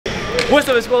What's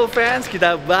up school fans,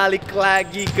 kita balik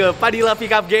lagi ke Padila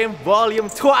Pick-up Game Volume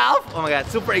 12. Oh my god,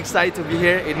 super excited to be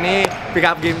here. Ini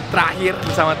pick-up game terakhir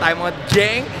bersama Timeout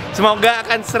Gang. Semoga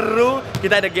akan seru.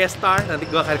 Kita ada guest star, nanti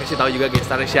gue akan kasih tahu juga guest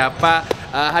starnya siapa.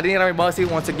 Hari ini ramai banget sih.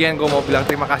 Once again gue mau bilang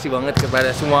terima kasih banget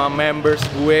kepada semua members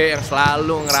gue yang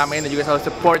selalu ngeramein dan juga selalu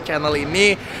support channel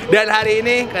ini. Dan hari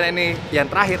ini, karena ini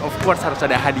yang terakhir, of course harus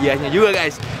ada hadiahnya juga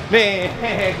guys. Nih,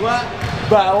 gue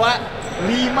bawa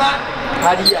 5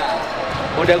 hadiah.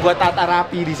 Udah gue tata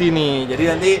rapi di sini. Jadi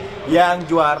nanti yang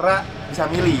juara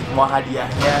bisa milih mau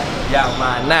hadiahnya yang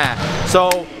mana.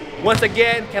 So once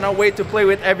again, cannot wait to play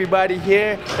with everybody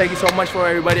here. Thank you so much for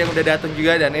everybody yang udah datang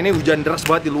juga. Dan ini hujan deras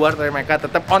banget di luar, tapi mereka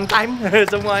tetap on time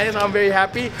semuanya. So I'm very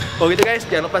happy. Kalau gitu guys,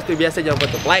 jangan lupa seperti biasa, jangan lupa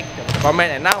untuk like, jangan lupa comment.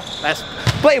 And now let's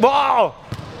play ball.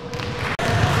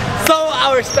 So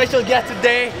our special guest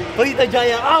today, Pelita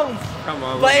Jaya. Come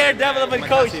on, Player Development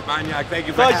Coach. Thank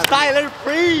you for Coach having Tyler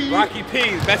Free. Rocky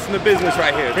P, best in the business right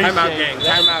here. Timeout Gang,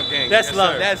 Timeout Gang. That's yes,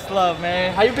 love, sir. that's love,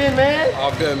 man. How you been, man? All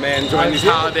good, man. Enjoying these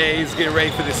holidays, getting ready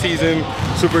for the season.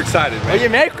 Super excited, Oh man. yeah,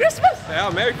 Merry Christmas.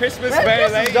 Yeah, Merry Christmas, Merry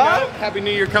late, Christmas, Happy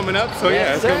New Year coming up. So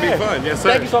yeah, it's gonna be fun. Yes,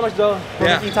 sir. Thank you so much, though, for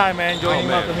Yeah. making time, man. Joining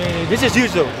Oh, my community. This is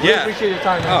usual. Really appreciate your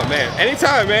time, man. Oh man,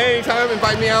 anytime, man. Anytime,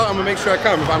 invite me out. I'm gonna make sure I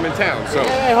come if I'm in town. So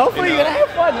Yeah, hopefully you're gonna have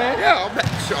fun, man. Yeah,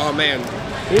 oh man.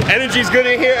 Energy's good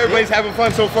in here. Everybody's having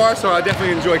fun so far, so I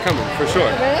definitely enjoy coming for sure.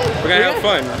 We're gonna have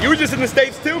fun. You were just in the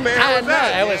States too, man. How was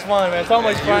that? It was fun, man. So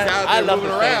much You fun. was out I there love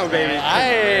moving the around, States, baby.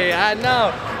 man. I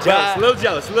know. Jealous, a little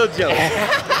jealous, a little jealous.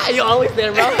 You always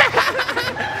there, bro.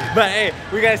 But hey,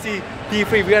 we're gonna see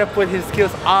P3. We're gonna put his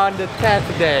skills on the test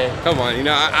today. Come on, you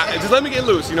know, just let me get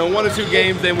loose. You know, 1 or 2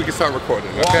 games, then we can start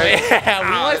recording. Okay? Yeah,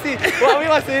 we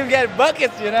want to see him get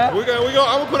buckets, you know. I'm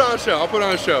gonna put on a show. I'll put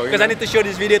on a show. Because I need to show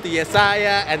this video to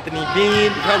Yesaya, Anthony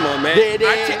Bean. Come on, man.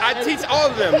 I teach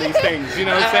all of them these things. You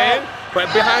know what I'm saying?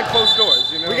 But behind closed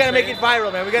doors, you know. We're gonna make it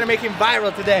viral, man. We're gonna make him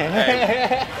viral today.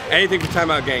 Hey, anything for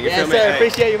Timeout Gang. You Yes, feel me? sir. Hey.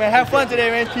 Appreciate you, man. Have fun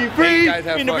today, man. Keep free You guys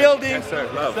have in fun. the building. Yes, sir.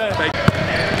 Love. Yes, sir. Thank you.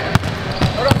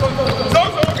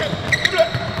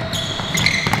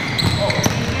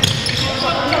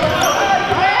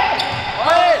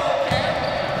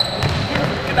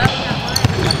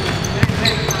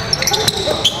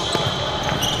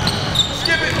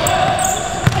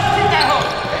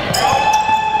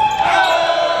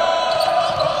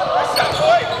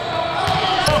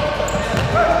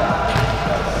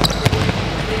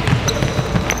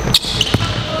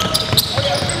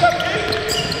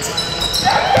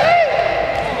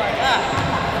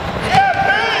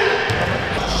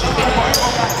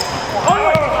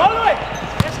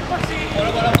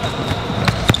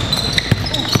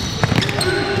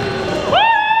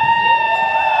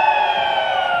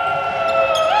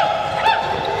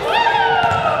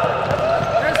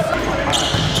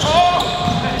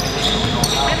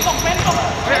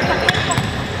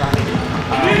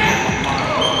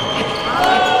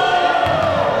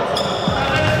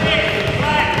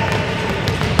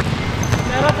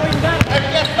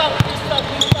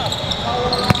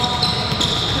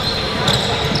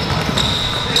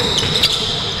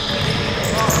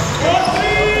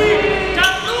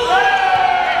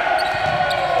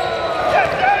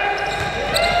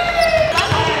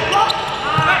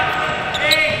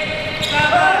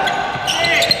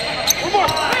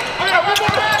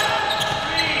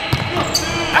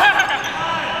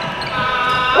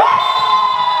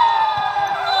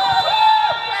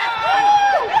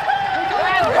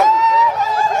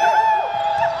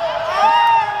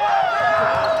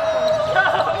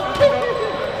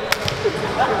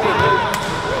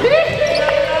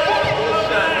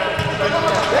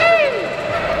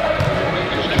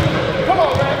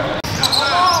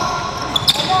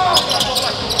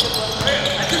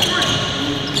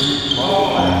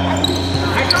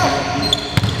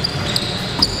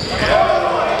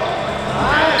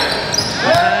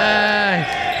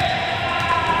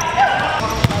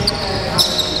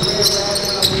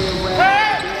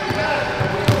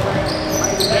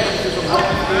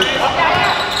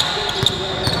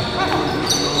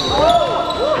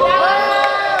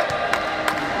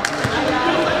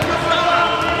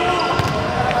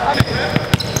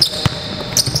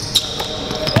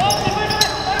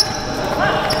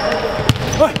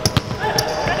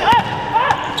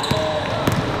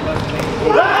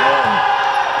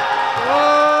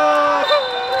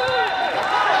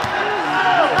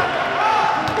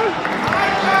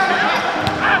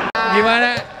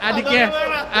 Gimana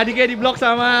adiknya di blok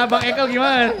sama Bang Ekel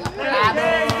gimana?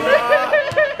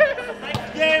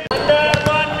 Game under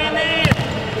 1 minute.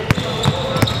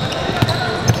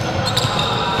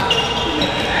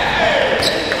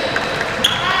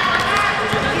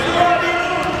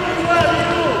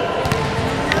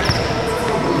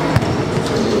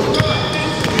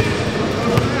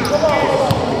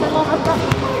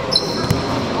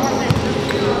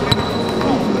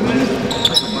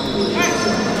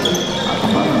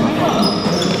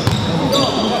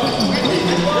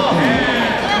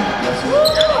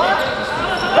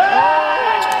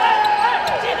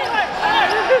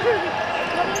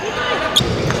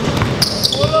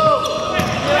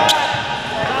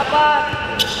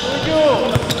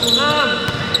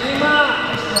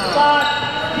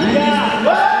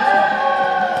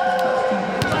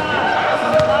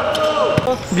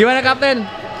 Gimana Kapten?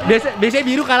 Biasanya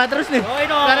biru kalah terus nih.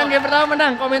 Sekarang game pertama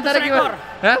menang. Komentarnya gimana?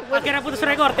 Hah? Akhirnya putus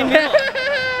rekor tim biru.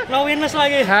 No winners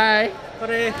lagi. Hai.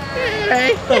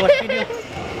 Hai. Tuh video.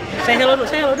 Saya hello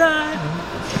dah.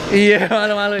 Iya,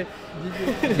 malu-malu.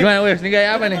 Gimana Wes? Ini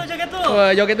gaya apa nih? Joget tuh.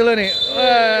 Wah, joget dulu nih.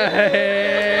 Wah.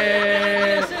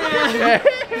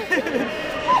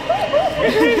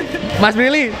 Mas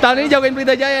Billy, tahun ini jagoin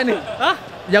Pelita Jaya nih. Hah?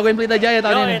 Jagoin Pelita Jaya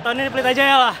tahun ini. Tahun ini Pelita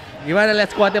Jaya lah. Gimana lihat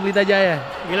skuadnya Pelita Jaya?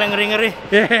 Gila ngeri-ngeri.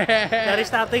 Dari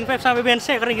starting 5 sampai bench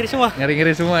ngeri-ngeri semua.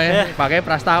 Ngeri-ngeri semua ya. Pakai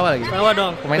Prastawa lagi. Prastawa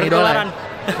dong. Pemain idola.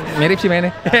 Mirip sih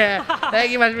mainnya.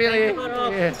 Thank you Mas Billy.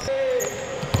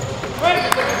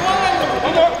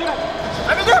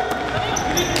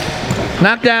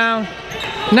 Knockdown.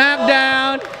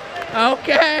 Knockdown.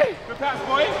 Okay. Good pass,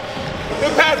 boy.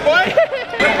 Good pass, boy.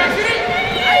 Good pass,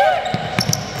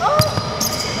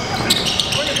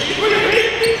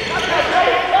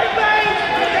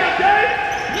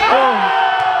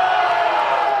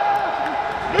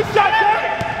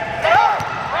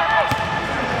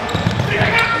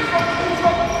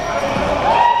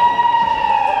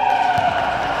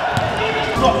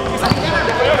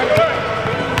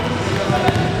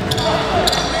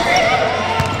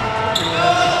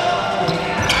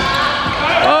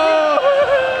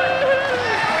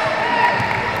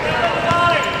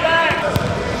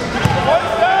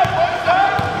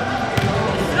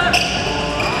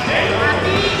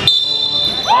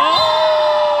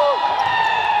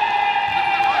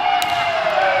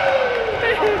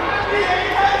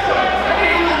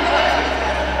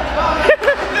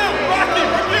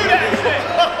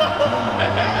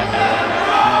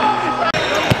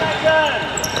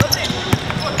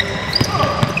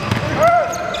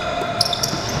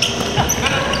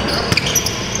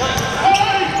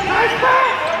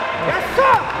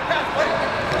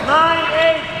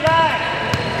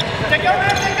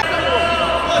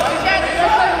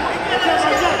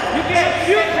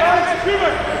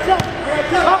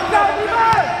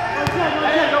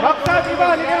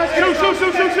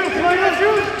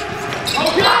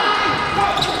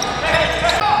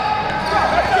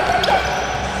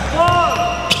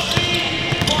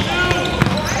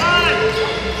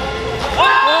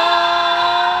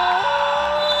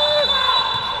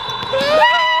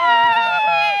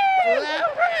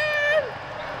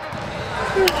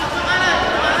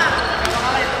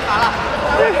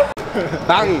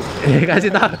 Bang. Kasih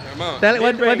tahu.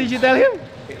 What did you tell him?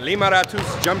 500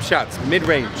 jump shots,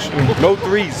 mid-range. No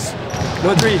threes.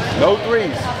 No threes. No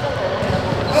threes.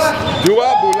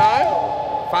 Dua bulan,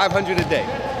 500 a day.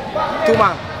 2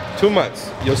 months. 2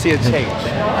 months. You'll see a change.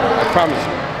 I promise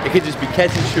you. It could just be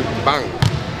catch and shoot. Bang.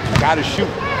 Gotta shoot.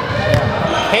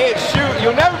 Can't shoot.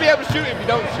 You'll never be able to shoot if you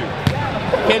don't shoot.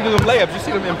 Can't do them layups. You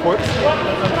see them imports.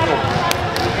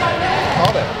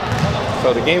 All that.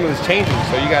 So the game is changing,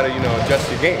 so you gotta, adjust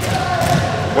your game.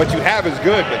 What you have is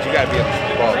good, but you gotta be able to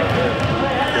shoot the ball.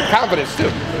 With confidence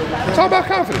too. It's all about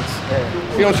confidence.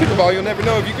 If you don't shoot the ball, you'll never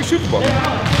know if you can shoot the ball.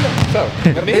 So,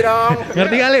 ngerti dong.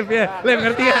 Ngerti gak, Alif? Ya, Alif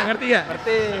ngerti ya? Ngerti ya?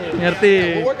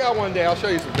 Ngerti. We'll work out one day. I'll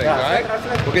show you some things. All right?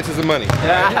 We'll get to some money.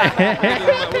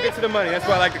 We'll get to the money. That's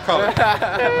what I like to call it.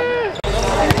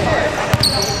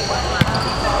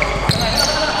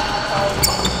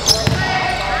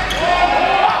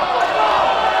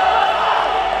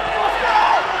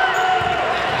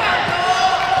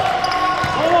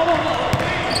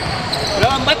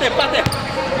 Empate.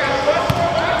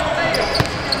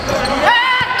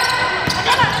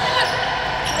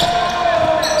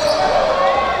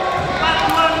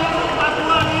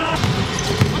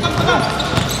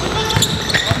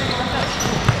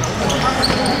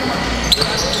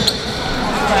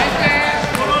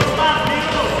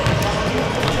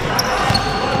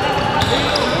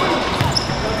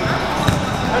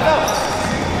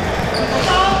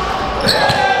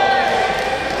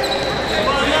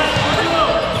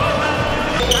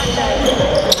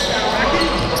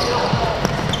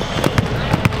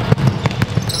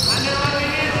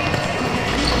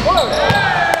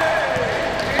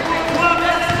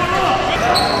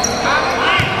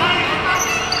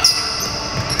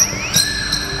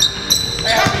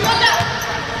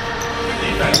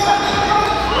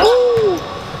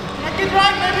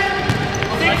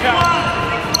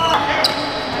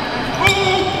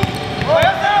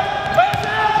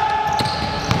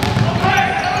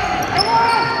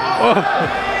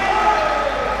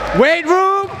 Weight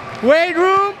room! Weight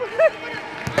room!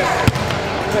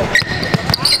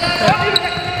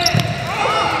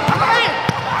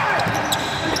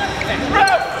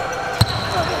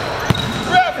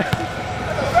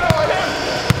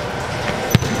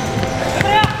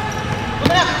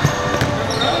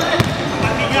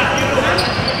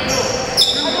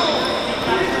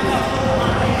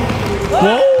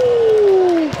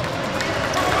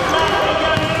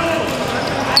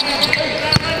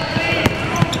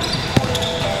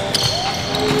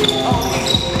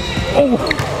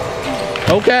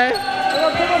 Okay.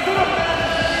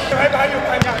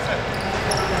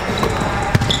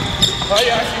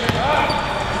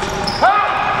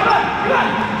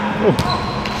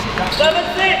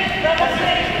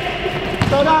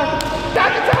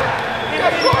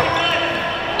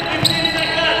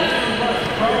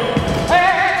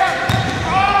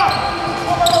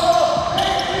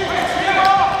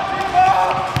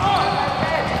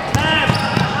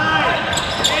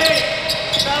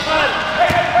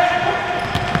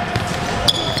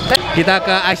 Kita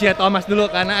ke Asia Thomas dulu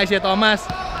karena Asia Thomas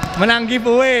menang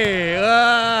giveaway.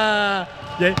 Wah.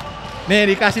 Jadi, nih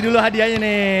dikasih dulu hadiahnya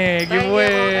nih,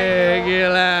 giveaway.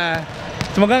 Gila.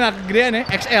 Semoga nggak kegedean ya,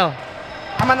 XL.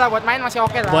 Aman lah buat main, masih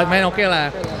oke lah. Buat main oke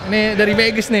lah. Ini dari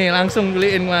Vegas nih, langsung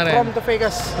beliin kemarin. From to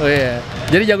Vegas. Oh iya.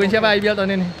 Jadi jagoin siapa IBL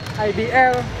tahun ini?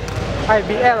 IBL.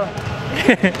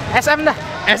 SM dah.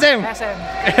 SM? SM.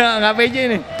 Nggak PJ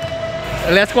nih.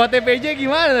 Lihat squadnya PJ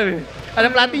gimana tapi? Ada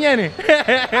pelatihnya nih.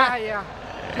 Ah iya.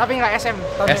 Tapi nggak SM.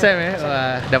 SM ya?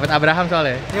 Wah, dapat Abraham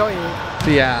soalnya. Yoi.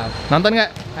 Siap. Nonton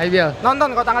nggak IBL?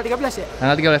 Nonton kok tanggal 13 ya?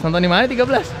 Tanggal 13. Nonton di mana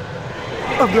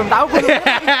 13? Oh, belum tahu gue.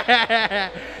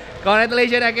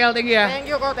 Congratulations Akel, thank you ya.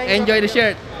 Thank you kok, thank you. Enjoy the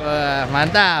shirt. Wah,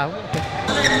 mantap.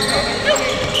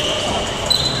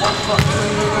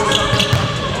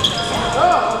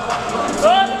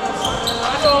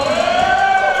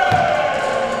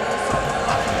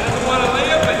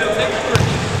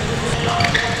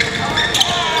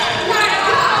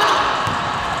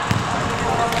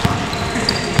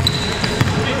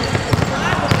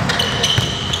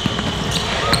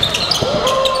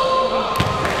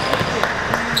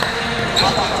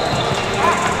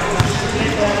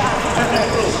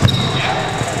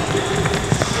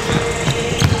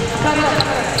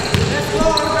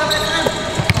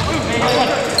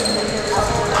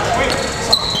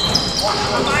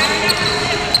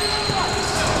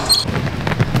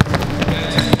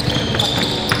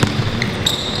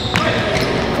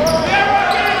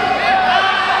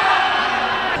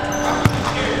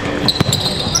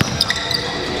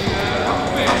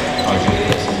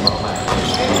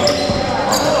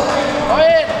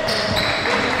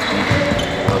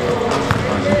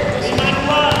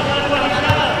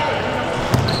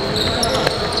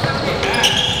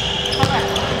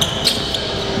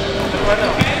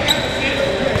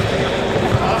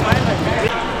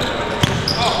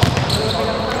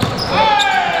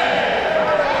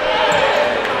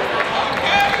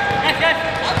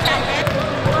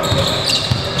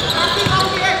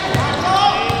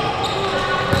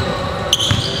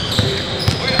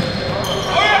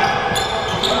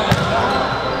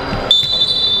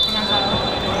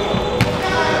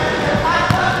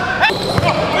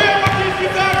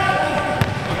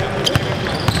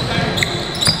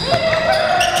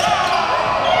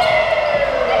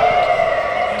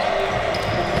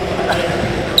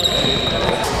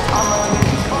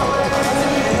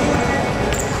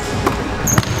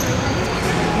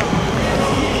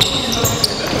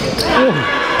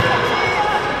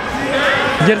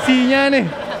 Jersinya nih,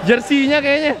 jersinya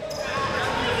kayaknya.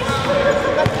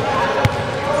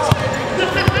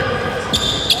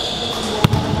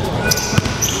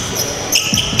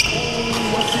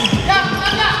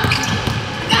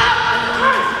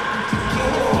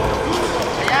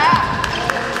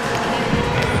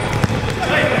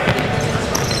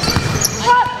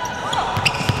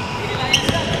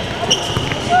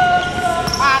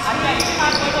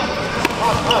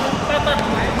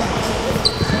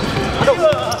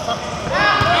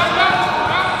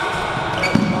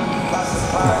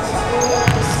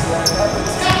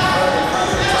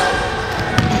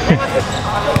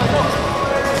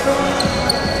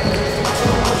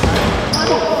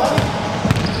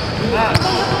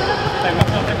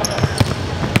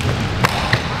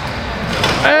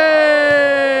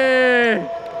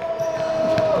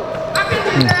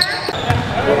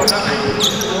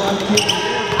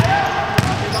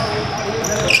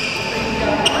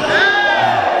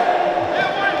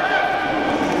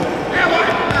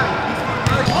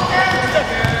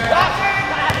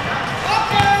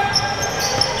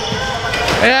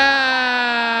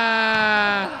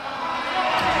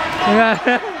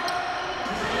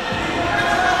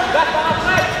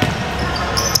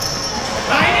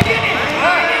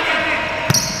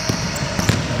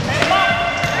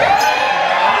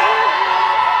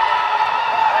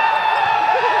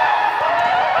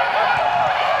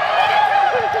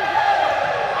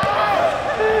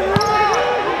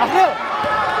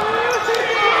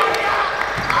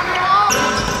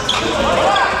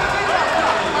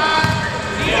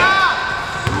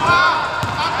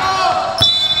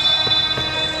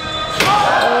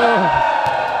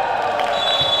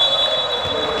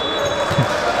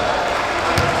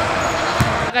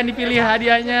 Silakan dipilih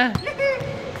hadiahnya.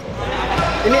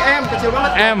 Ini M kecil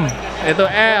banget. M, itu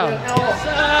L.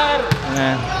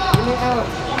 Nah, Ini L.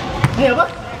 Ini apa?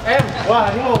 M. Wah,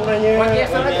 ini mau nanya.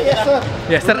 Yes sir.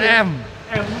 yes sir M.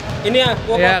 Ini ya,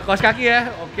 gua Ya, kaos kaki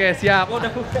ya. Oke, siap. udah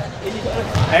buka. Ini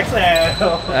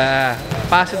XL.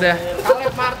 Pas udah.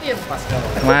 Alif Martin.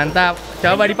 Mantap.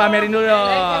 Coba dipamerin dulu dong.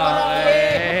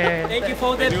 Thank you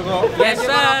for that. Yes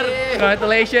sir.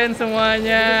 Congratulations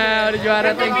semuanya. Udah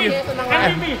juara, thank you.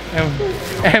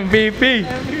 MVP.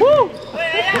 Woo.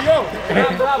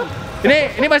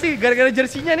 Ini pasti gara-gara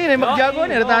jersinya nih nembak jago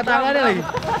nih, ada tanda tangannya lagi.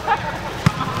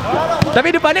 Tapi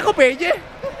depannya kok PJ?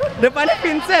 Depannya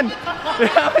Vincent.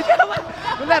 Sama siapa?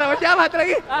 Bentar, sama siapa? Satu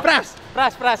lagi? Pras.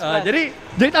 Pras.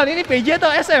 Jadi tahun ini PJ atau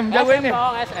SM jagoinnya?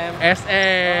 SM.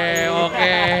 SM,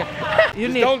 oke.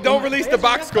 Don't release the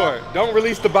box score. Don't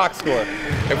release the box score.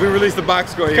 If we release the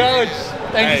box score, Coach,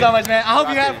 thank you so much, man. I hope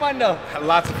you had fun though.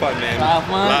 Lots of fun, man. Lot of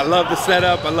fun. I love the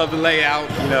setup. I love the layout.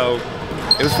 You know,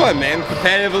 it was fun, man.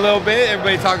 Competitive a little bit.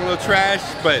 Everybody talking a little trash,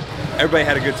 but everybody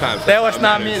had a good time. So That was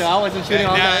not me though. I wasn't shooting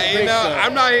all Nah, that. you know,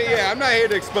 I'm not here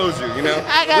to expose you. You know,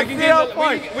 I got 0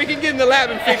 points. We can get in the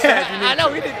lab and fix that. If you I need know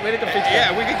to. we need to fix that.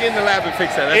 Yeah, we can get in the lab and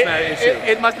fix that. That's not an issue.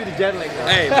 It must be the jet lag. Though.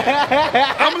 Hey,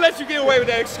 I'm gonna let you get away with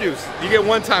that excuse. You get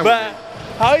one time. But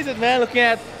how is it, man? Looking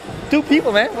at two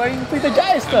people, man. Why you Pelita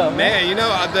Jaya stuff, man? Man, you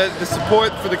know, the support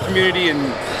for the community and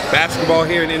basketball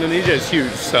here in Indonesia is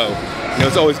huge. So, you know,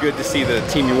 it's always good to see the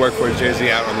team you work for jersey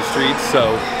out on the streets.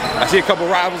 So, I see a couple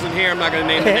rivals in here. I'm not going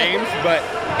to name the names, but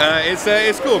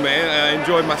it's cool, man. I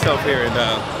enjoyed myself here, and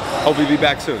hopefully be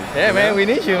back soon. Yeah, man. We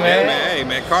need you, Yeah, man. man. Hey,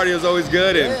 man, cardio's always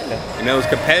good, and you know, it's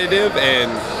competitive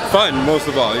and fun most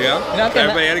of all. You know,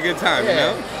 everybody had a good time. You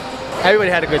know.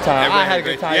 Everybody had a good time. Everybody I had a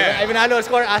good time. yeah. Even I know the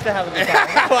score, I still have a good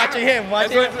time. Watching him.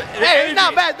 Hey, it's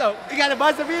not bad though. You got a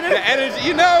buzzer beater? The energy,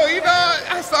 you know,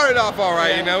 I started off all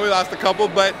right. You know, we lost a couple,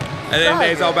 but at the end of the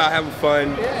day, it's all about having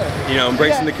fun. You know,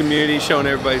 embracing the community, showing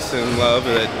everybody some love,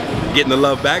 and getting the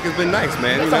love back has been nice,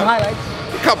 man. You know? Some highlights.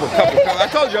 Couple. I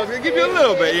told you I was gonna give you a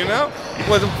little bit. You know,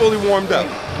 wasn't fully warmed up.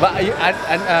 But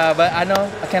I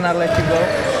know I cannot let you go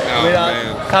without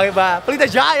man. talking about Pelita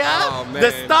Jaya, Oh, man.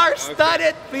 the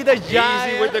star-studded Pelita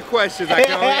Jaya. Easy with the questions. I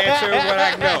can only answer what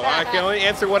I know. I can only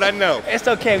answer what I know. It's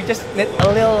okay. We just need a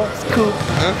little scoop.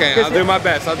 Okay, I'll do my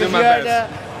best. I'll do my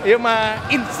best. You're my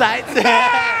insights.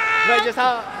 But just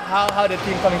how the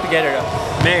team coming together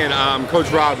though. Man,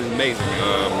 Coach Rob is amazing.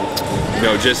 You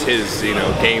know, just his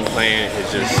game plan, his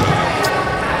just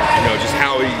just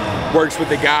how he works with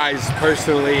the guys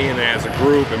personally and as a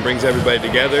group and brings everybody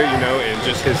together. You know, and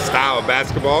just his style of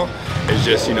basketball is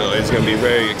just it's going to be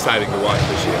very exciting to watch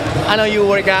this year. I know you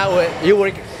work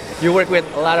with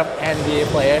a lot of NBA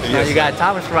players. Yes, Now you sir. got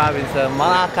Thomas Robinson,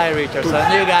 Malachi Richardson,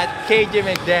 you got KJ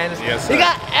McDaniels, Yes, sir. you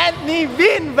got Anthony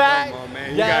Bean back. Come on,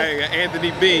 man. You got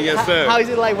Anthony Bean, yes sir. How is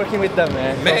it like working with them,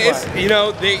 man? Man, so it's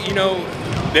far?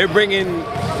 they're bringing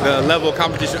the level of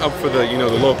competition up for the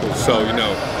the locals. So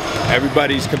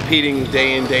everybody's competing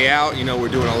day in, day out. You know, we're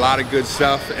doing a lot of good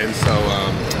stuff, and so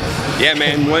yeah,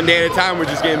 man, one day at a time, we're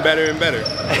just getting better and better.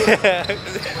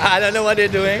 I don't know what they're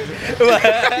doing.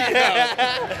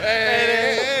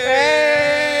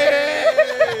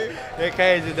 They're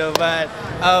crazy though, but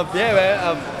yeah, man,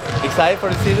 I'm excited for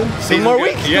the season. Two more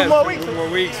weeks, Yes, 2 more weeks. 2 more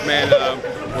weeks, man.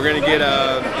 We're gonna get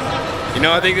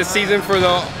I think the season for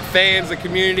the fans, the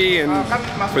community, and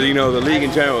for the league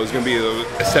in general is gonna be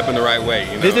a step in the right way.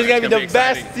 This is gonna be the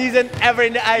exciting. best season ever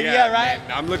in the idea, right?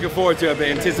 Man, I'm looking forward to it. I've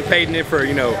been anticipating it for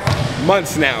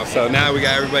months now. So now we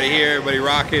got everybody here, everybody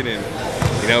rocking, and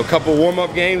a couple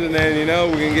warm-up games, and then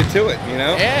we're gonna get to it.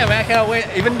 Yeah, man, I cannot wait.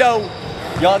 Even though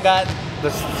y'all got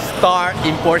the star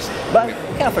imports, but we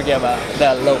can't forget about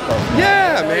the local.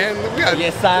 Yeah, man. We got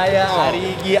Yesaya,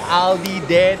 Arigi, Aldi,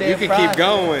 Dede. You can keep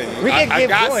going. We can keep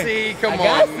going. Agassi, come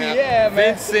Agassi, on. Now. yeah, man.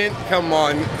 Vincent, come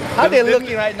on. How they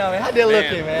looking right now, man? How they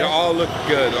looking, man? They're all looking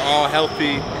good. They're all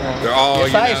healthy. They're all,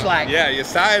 Yesaia's like. Yeah,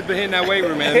 Yesaia's been hitting that weight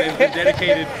room, man. He's been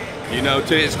dedicated,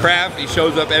 to his craft. He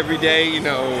shows up every day,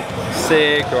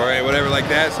 sick or whatever like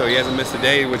that. So he hasn't missed a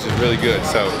day, which is really good.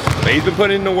 So, but he's been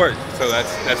putting in the work. So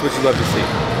that's what you love to see.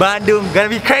 Bandung gonna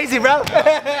be crazy, bro.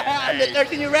 Under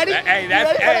 13, you ready?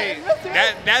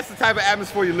 That's the type of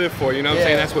atmosphere you live for. You know what I'm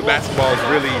saying? That's what basketball is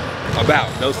really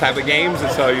about. Those type of games. And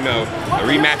so, a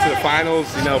rematch of the finals.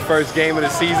 First game of the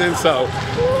season. So,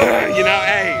 you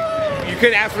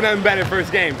couldn't ask for nothing better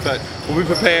first game, but we'll be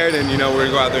prepared, and you know we're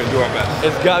gonna go out there and do our best.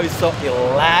 It's gonna be so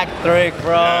electric,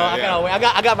 bro. Yeah, I can't wait.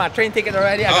 I got my train ticket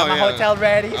already. I got my hotel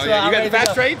ready. Oh, So yeah. I'm You got ready the to fast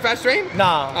go. train? Fast train?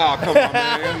 No. Oh, come on,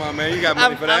 man. Come on, man. You got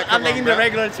money for that. I'm taking the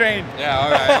regular train. Yeah,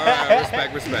 all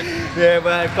right. Respect. Yeah,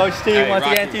 but Coach T, Hey, once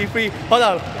again, Rocky. T3. Hold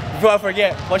on, before I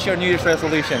forget, what's your New Year's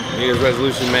resolution? New Year's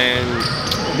resolution, man.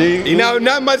 You know,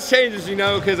 not much changes, you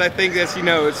know, because I think that's, you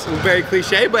know, it's very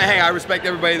cliche, but hey, I respect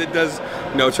everybody that does,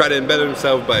 you know, try to better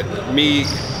themselves, but me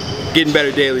getting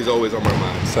better daily is always on my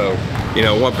mind. So, you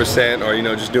know, 1% or, you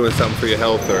know, just doing something for your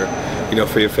health or, you know,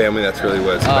 for your family, that's really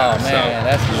what it's about. Oh, man,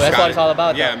 that's what it's all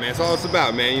about. Yeah, man, it's all it's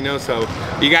about, man, you know, so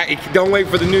don't wait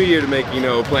for the new year to make, you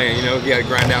know, a plan, you know, you gotta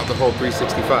grind out the whole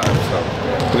 365, so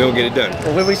we're gonna get it done.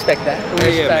 Well, we respect that. We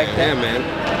respect that. Yeah,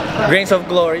 man. Grains of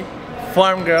Glory,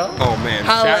 Farm Girl. Oh man,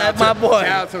 Holla at my boy. Shout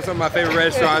out to some of my favorite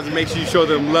restaurants. Make sure you show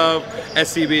them love.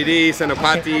 SCBD,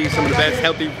 Senapati, some of the best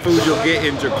healthy food you'll get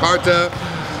in Jakarta.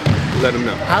 Let them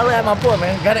know. Holla at my boy,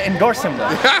 man. Gotta endorse him, though.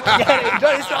 Gotta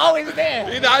endorse. It's always there.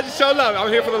 You know, I just show love. I'm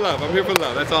here for the love.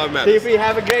 That's all that matters. T3,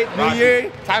 have a great New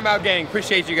Year. Timeout gang.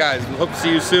 Appreciate you guys. Hope to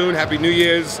see you soon. Happy New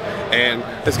Year's. And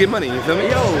let's get money. You feel me?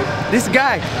 Yo, this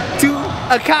guy, 2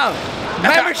 account.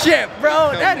 Membership,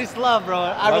 bro. That is love,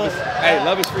 bro. Hey,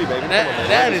 love is free, baby.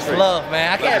 That is love,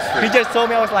 man. I can't. He just told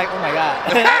me, I was like, oh my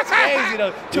god. That's crazy,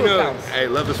 though. 2 accounts. Hey,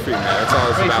 love is free, man. That's all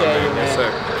it's about, man. Yes,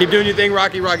 sir. Keep doing your thing,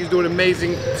 Rocky. Rocky's doing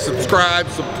amazing. Subscribe,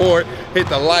 support, hit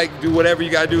the like, do whatever you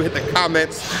gotta do. Hit the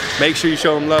comments. Make sure you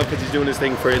show him love because he's doing this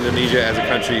thing for Indonesia as a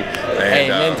country.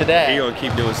 And, Amen to that. He's gonna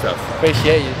keep doing stuff.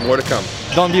 Appreciate you. More to come.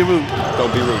 Don't be rude.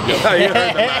 Don't be rude. You heard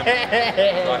them,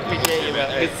 man. Appreciate you, man.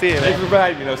 Hey, Good to see you, thanks man. for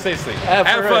riding, you know, seriously. For Have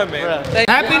real, fun, man.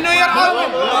 Happy New Year,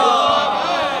 always.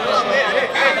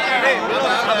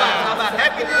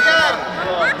 Happy New Year.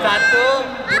 1,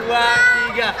 2,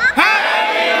 3.